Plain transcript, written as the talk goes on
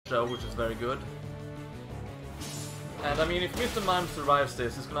though, which is very good. And I mean, if Mr. Mime survives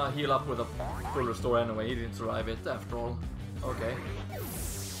this, he's gonna heal up with a full restore anyway. He didn't survive it after all. Okay.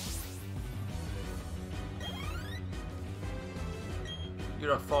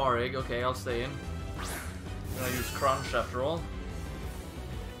 You're a Farig, okay, I'll stay in. I'm gonna use Crunch after all.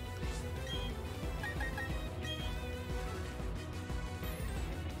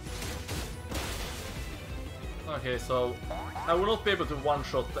 Okay, so I will not be able to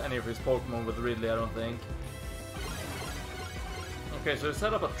one-shot any of his Pokemon with Ridley, I don't think. Okay, so he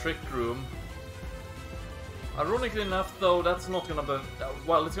set up a Trick Room. Ironically enough, though, that's not gonna be...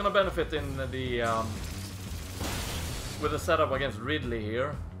 well, it's gonna benefit in the... with the setup against Ridley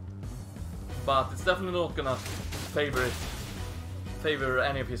here. But it's definitely not gonna favor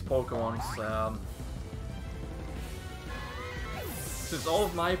any of his Pokemons. Since all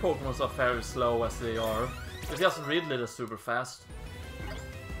of my Pokemons are fairly slow as they are. It's just Ridley that's super fast.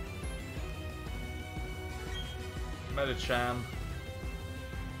 Medicham.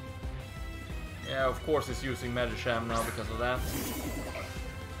 Yeah, of course he's using Medicham now because of that.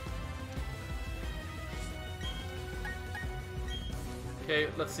 Okay,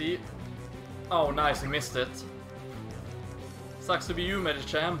 let's see. Oh, nice, he missed it. Sucks to be you,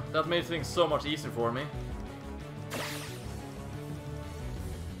 Medicham. That made things so much easier for me.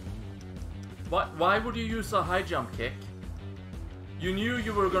 Why would you use a high jump kick? You knew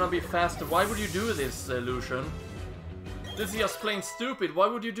you were gonna be faster. Why would you do this, Lucian? This is just plain stupid. Why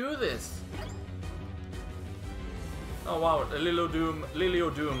would you do this? Oh wow, Lilio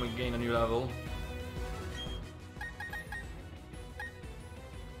Doom gained a new level.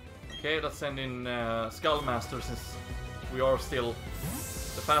 Okay, let's send in Skullmaster since we are still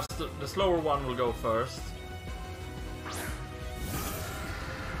the slower one will go first.